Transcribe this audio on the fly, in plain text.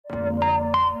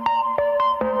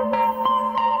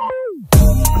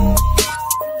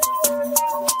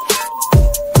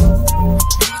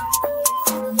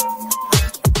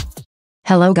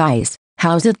Hello guys,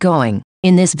 how's it going?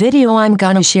 In this video I'm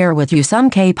gonna share with you some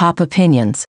K-pop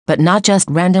opinions, but not just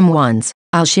random ones.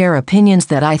 I'll share opinions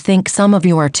that I think some of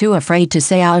you are too afraid to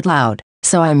say out loud,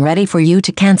 so I'm ready for you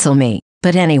to cancel me.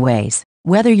 But anyways,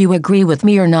 whether you agree with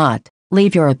me or not,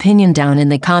 leave your opinion down in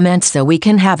the comments so we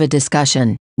can have a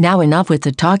discussion. Now enough with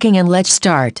the talking and let's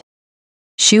start.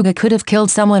 Suga could have killed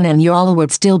someone and y'all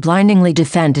would still blindingly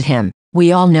defend him.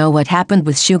 We all know what happened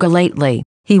with Suga lately.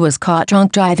 He was caught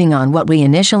drunk driving on what we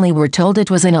initially were told it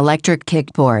was an electric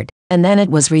kickboard, and then it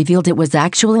was revealed it was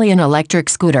actually an electric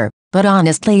scooter. But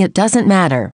honestly it doesn't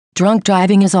matter. Drunk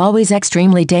driving is always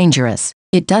extremely dangerous.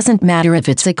 It doesn't matter if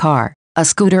it's a car, a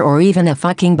scooter or even a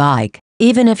fucking bike.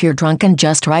 Even if you're drunk and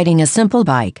just riding a simple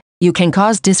bike, you can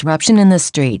cause disruption in the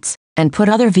streets, and put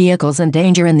other vehicles in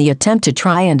danger in the attempt to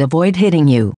try and avoid hitting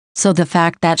you. So the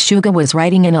fact that Suga was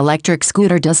riding an electric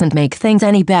scooter doesn't make things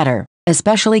any better.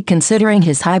 Especially considering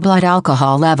his high blood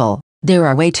alcohol level. There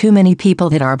are way too many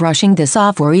people that are brushing this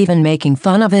off or even making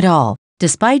fun of it all,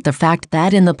 despite the fact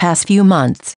that in the past few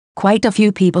months, quite a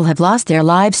few people have lost their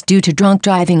lives due to drunk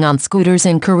driving on scooters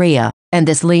in Korea, and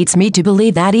this leads me to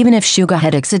believe that even if Suga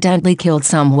had accidentally killed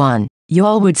someone,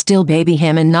 y'all would still baby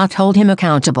him and not hold him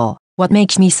accountable. What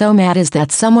makes me so mad is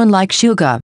that someone like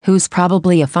Suga, who's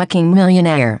probably a fucking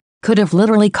millionaire, could have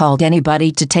literally called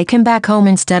anybody to take him back home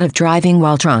instead of driving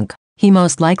while drunk. He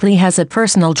most likely has a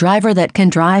personal driver that can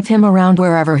drive him around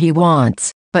wherever he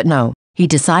wants. But no, he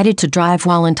decided to drive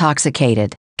while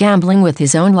intoxicated, gambling with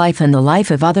his own life and the life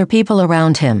of other people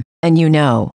around him. And you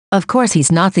know, of course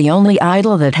he's not the only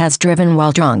idol that has driven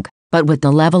while drunk, but with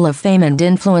the level of fame and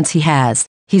influence he has,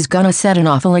 he's gonna set an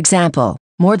awful example,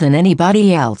 more than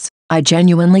anybody else. I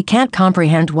genuinely can't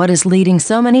comprehend what is leading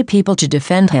so many people to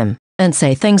defend him, and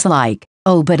say things like,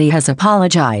 oh but he has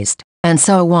apologized, and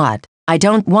so what? I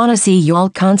don't want to see y'all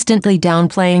constantly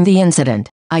downplaying the incident.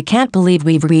 I can't believe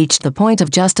we've reached the point of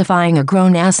justifying a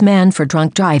grown-ass man for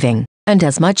drunk driving, and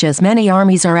as much as many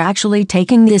armies are actually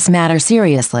taking this matter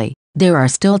seriously, there are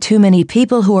still too many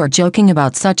people who are joking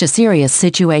about such a serious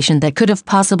situation that could have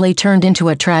possibly turned into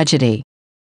a tragedy.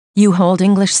 You hold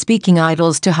English-speaking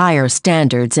idols to higher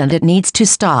standards and it needs to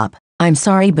stop. I'm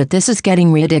sorry but this is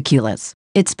getting ridiculous.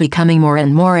 It's becoming more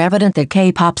and more evident that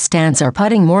K-pop stans are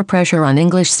putting more pressure on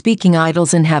English-speaking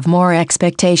idols and have more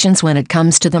expectations when it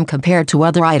comes to them compared to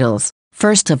other idols.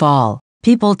 First of all,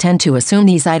 people tend to assume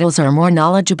these idols are more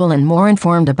knowledgeable and more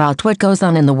informed about what goes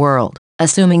on in the world,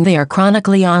 assuming they are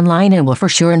chronically online and will for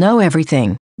sure know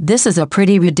everything. This is a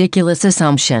pretty ridiculous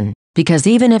assumption, because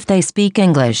even if they speak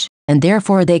English, and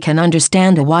therefore they can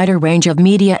understand a wider range of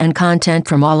media and content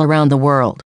from all around the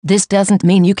world, this doesn't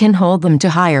mean you can hold them to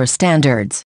higher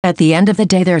standards. At the end of the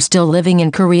day they're still living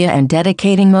in Korea and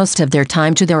dedicating most of their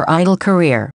time to their idol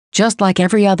career. Just like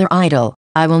every other idol,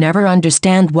 I will never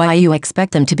understand why you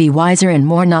expect them to be wiser and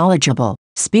more knowledgeable.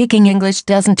 Speaking English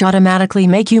doesn't automatically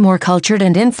make you more cultured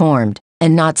and informed,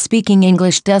 and not speaking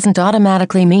English doesn't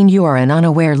automatically mean you are an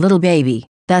unaware little baby.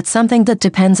 That's something that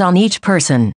depends on each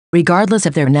person, regardless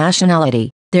of their nationality.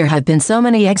 There have been so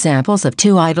many examples of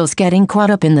two idols getting caught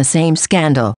up in the same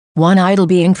scandal, one idol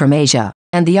being from Asia,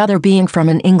 and the other being from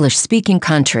an English-speaking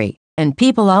country, and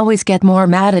people always get more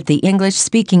mad at the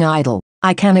English-speaking idol.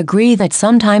 I can agree that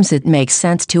sometimes it makes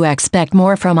sense to expect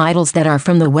more from idols that are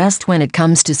from the West when it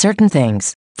comes to certain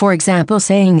things. For example,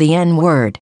 saying the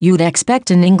N-word. You'd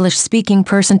expect an English-speaking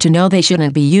person to know they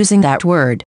shouldn't be using that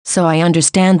word, so I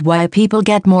understand why people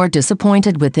get more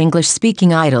disappointed with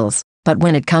English-speaking idols. But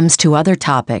when it comes to other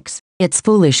topics, it's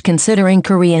foolish considering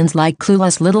Koreans like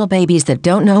clueless little babies that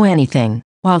don't know anything,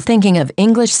 while thinking of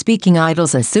English-speaking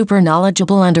idols as super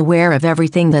knowledgeable and aware of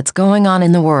everything that's going on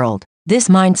in the world. This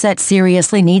mindset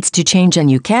seriously needs to change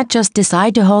and you can't just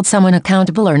decide to hold someone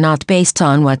accountable or not based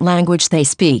on what language they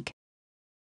speak.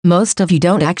 Most of you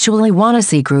don't actually want to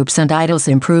see groups and idols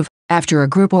improve. After a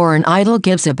group or an idol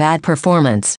gives a bad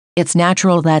performance, it's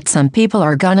natural that some people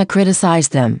are gonna criticize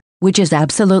them. Which is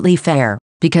absolutely fair,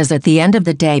 because at the end of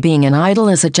the day being an idol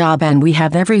is a job and we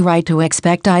have every right to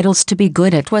expect idols to be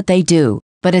good at what they do,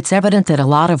 but it's evident that a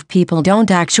lot of people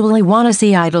don't actually want to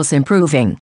see idols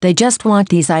improving. They just want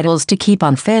these idols to keep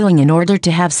on failing in order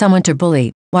to have someone to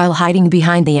bully, while hiding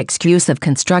behind the excuse of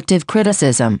constructive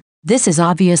criticism. This is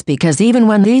obvious because even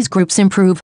when these groups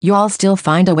improve, you all still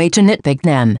find a way to nitpick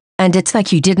them, and it's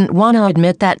like you didn't want to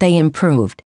admit that they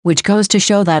improved, which goes to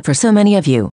show that for so many of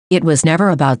you, it was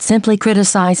never about simply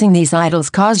criticizing these idols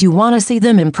cause you want to see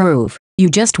them improve. You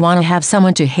just want to have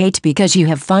someone to hate because you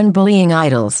have fun bullying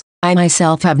idols. I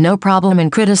myself have no problem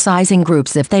in criticizing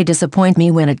groups if they disappoint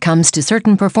me when it comes to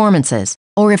certain performances,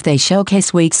 or if they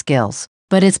showcase weak skills.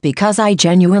 But it's because I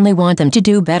genuinely want them to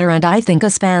do better, and I think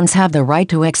us fans have the right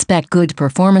to expect good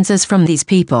performances from these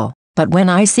people. But when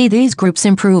I see these groups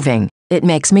improving, it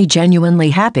makes me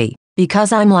genuinely happy,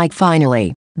 because I'm like,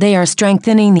 finally, they are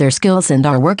strengthening their skills and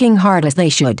are working hard as they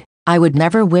should. I would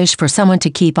never wish for someone to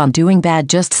keep on doing bad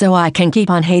just so I can keep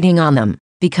on hating on them,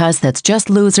 because that's just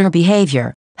loser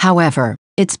behavior. However,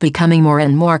 it's becoming more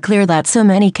and more clear that so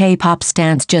many K-pop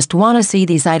stans just want to see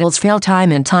these idols fail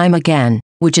time and time again,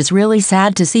 which is really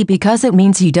sad to see because it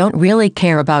means you don't really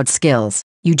care about skills,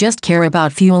 you just care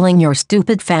about fueling your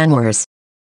stupid fan wars.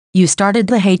 You started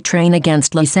the hate train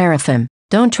against LE SSERAFIM.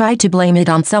 Don't try to blame it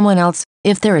on someone else.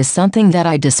 If there is something that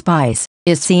I despise,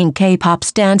 it's seeing K-pop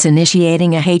stans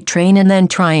initiating a hate train and then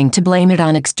trying to blame it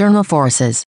on external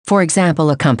forces, for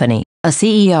example a company, a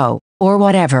CEO, or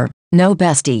whatever. No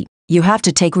bestie, you have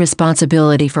to take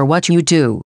responsibility for what you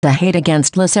do. The hate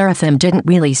against LE SSERAFIM didn't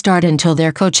really start until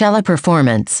their Coachella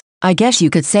performance. I guess you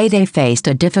could say they faced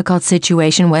a difficult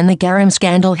situation when the Garam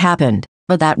scandal happened,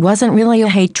 but that wasn't really a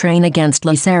hate train against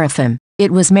LE SSERAFIM, it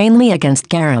was mainly against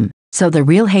Garam, so the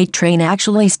real hate train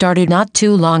actually started not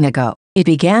too long ago. It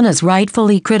began as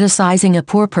rightfully criticizing a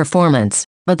poor performance,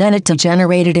 but then it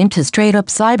degenerated into straight-up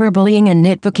cyberbullying and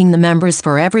nitpicking the members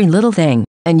for every little thing,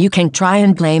 and you can try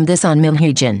and blame this on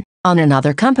Minhyejin, on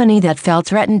another company that felt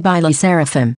threatened by LE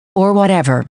SSERAFIM, or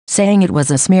whatever, saying it was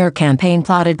a smear campaign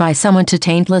plotted by someone to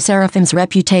taint LE SSERAFIM's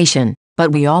reputation,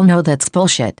 but we all know that's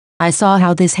bullshit. I saw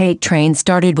how this hate train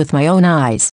started with my own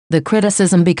eyes, the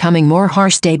criticism becoming more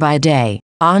harsh day by day,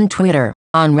 on Twitter,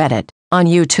 on Reddit, on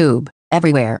YouTube,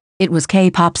 everywhere. It was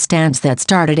K-pop stans that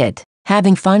started it,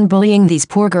 having fun bullying these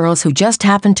poor girls who just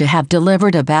happened to have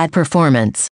delivered a bad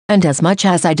performance. And as much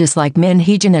as I dislike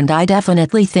Minhyejin, and I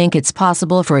definitely think it's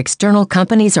possible for external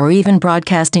companies or even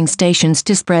broadcasting stations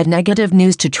to spread negative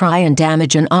news to try and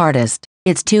damage an artist,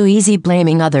 it's too easy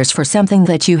blaming others for something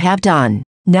that you have done.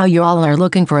 Now you all are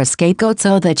looking for a scapegoat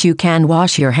so that you can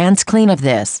wash your hands clean of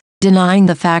this, denying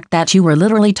the fact that you were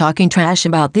literally talking trash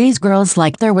about these girls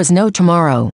like there was no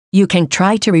tomorrow. You can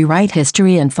try to rewrite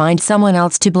history and find someone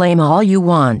else to blame all you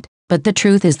want, but the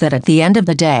truth is that at the end of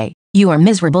the day, you are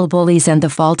miserable bullies and the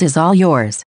fault is all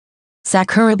yours.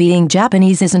 Sakura being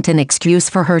Japanese isn't an excuse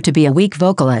for her to be a weak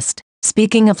vocalist.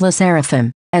 Speaking of LE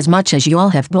SSERAFIM, as much as you all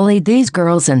have bullied these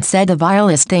girls and said the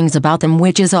vilest things about them,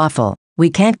 which is awful, we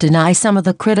can't deny some of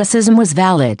the criticism was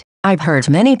valid. I've heard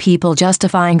many people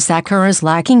justifying Sakura's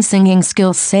lacking singing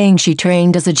skills, saying she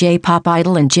trained as a J-pop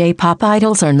idol and J-pop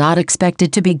idols are not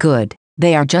expected to be good,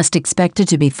 they are just expected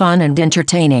to be fun and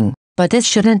entertaining. But this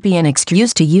shouldn't be an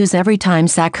excuse to use every time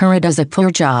Sakura does a poor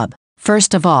job.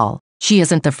 First of all, she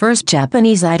isn't the first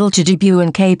Japanese idol to debut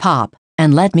in K-pop,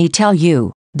 and let me tell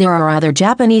you, there are other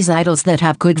Japanese idols that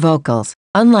have good vocals.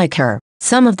 Unlike her,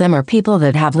 some of them are people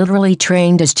that have literally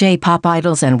trained as J-pop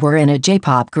idols and were in a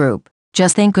J-pop group.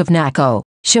 Just think of Nako.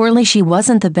 Surely she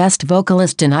wasn't the best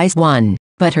vocalist in IZ*ONE,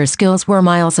 but her skills were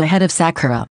miles ahead of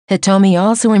Sakura. Hitomi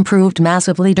also improved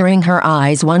massively during her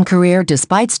IZ*ONE career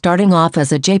despite starting off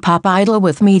as a J-pop idol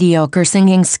with mediocre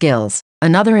singing skills.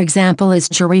 Another example is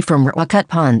Churi from Rocket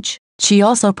Punch. She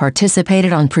also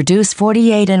participated on Produce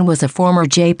 48 and was a former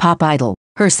J-pop idol.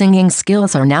 Her singing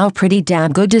skills are now pretty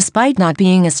damn good despite not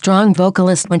being a strong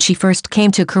vocalist when she first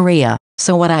came to Korea.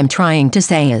 So what I'm trying to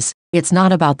say is, it's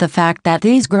not about the fact that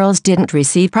these girls didn't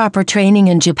receive proper training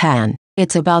in Japan.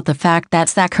 It's about the fact that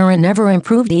Sakura never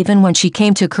improved even when she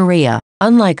came to Korea,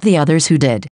 unlike the others who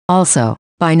did. Also,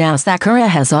 by now Sakura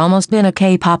has almost been a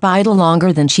K-pop idol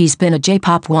longer than she's been a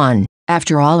J-pop one.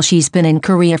 After all, she's been in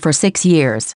Korea for 6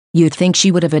 years. You'd think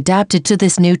she would have adapted to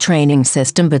this new training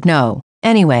system, but no.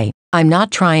 Anyway, I'm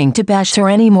not trying to bash her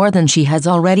any more than she has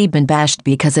already been bashed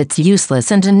because it's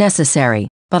useless and unnecessary.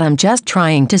 But I'm just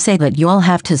trying to say that you'll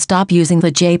have to stop using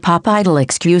the J-pop idol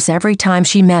excuse every time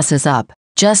she messes up.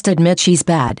 Just admit she's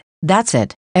bad. That's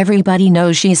it. Everybody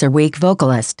knows she's a weak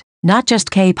vocalist. Not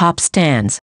just K-pop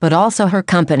stans, but also her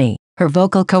company, her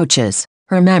vocal coaches,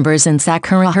 her members and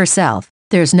Sakura herself.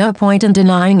 There's no point in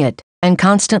denying it, and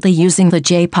constantly using the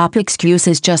J-pop excuse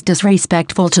is just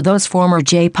disrespectful to those former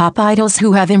J-pop idols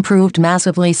who have improved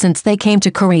massively since they came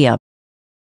to Korea.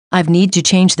 I need to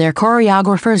change their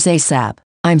choreographers ASAP.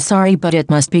 I'm sorry, but it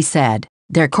must be said.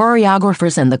 Their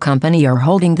choreographers and the company are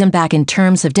holding them back in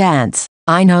terms of dance.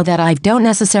 I know that I don't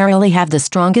necessarily have the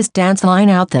strongest dance line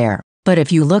out there, but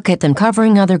if you look at them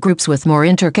covering other groups with more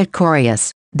intricate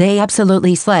choreos, they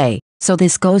absolutely slay. So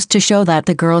this goes to show that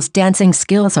the girls' dancing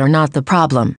skills are not the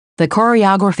problem. The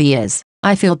choreography is.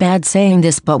 I feel bad saying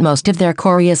this, but most of their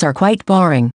choreos are quite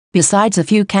boring. Besides a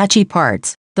few catchy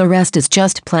parts, the rest is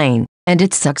just plain, and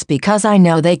it sucks because I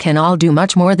know they can all do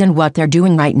much more than what they're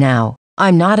doing right now.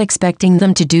 I'm not expecting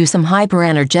them to do some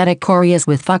hyper-energetic choreos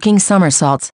with fucking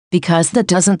somersaults, because that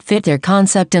doesn't fit their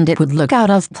concept and it would look out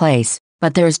of place,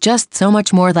 but there's just so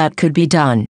much more that could be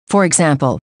done. For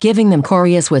example, giving them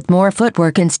choreos with more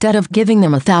footwork instead of giving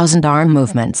them 1,000 arm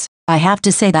movements. I have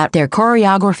to say that their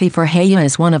choreography for Heya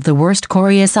is one of the worst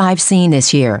choreos I've seen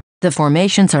this year. The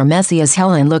formations are messy as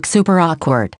hell and look super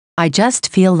awkward. I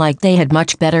just feel like they had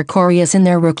much better choreos in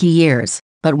their rookie years.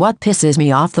 But what pisses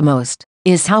me off the most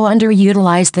is how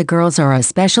underutilized the girls are,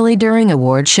 especially during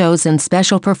award shows and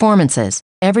special performances.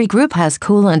 Every group has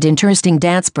cool and interesting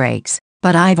dance breaks,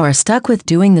 but IVE are stuck with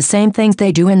doing the same things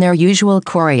they do in their usual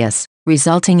choreos,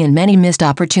 resulting in many missed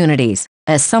opportunities.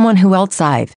 As someone who else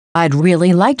IVE, I'd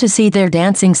really like to see their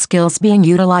dancing skills being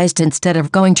utilized instead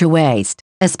of going to waste,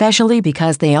 especially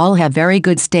because they all have very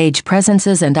good stage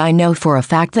presences and I know for a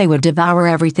fact they would devour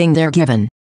everything they're given.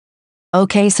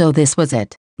 Okay, so this was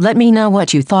it. Let me know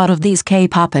what you thought of these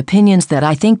K-pop opinions that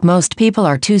I think most people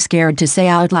are too scared to say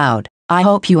out loud. I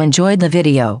hope you enjoyed the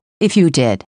video. If you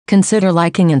did, consider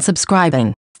liking and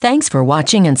subscribing. Thanks for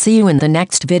watching and see you in the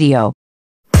next video.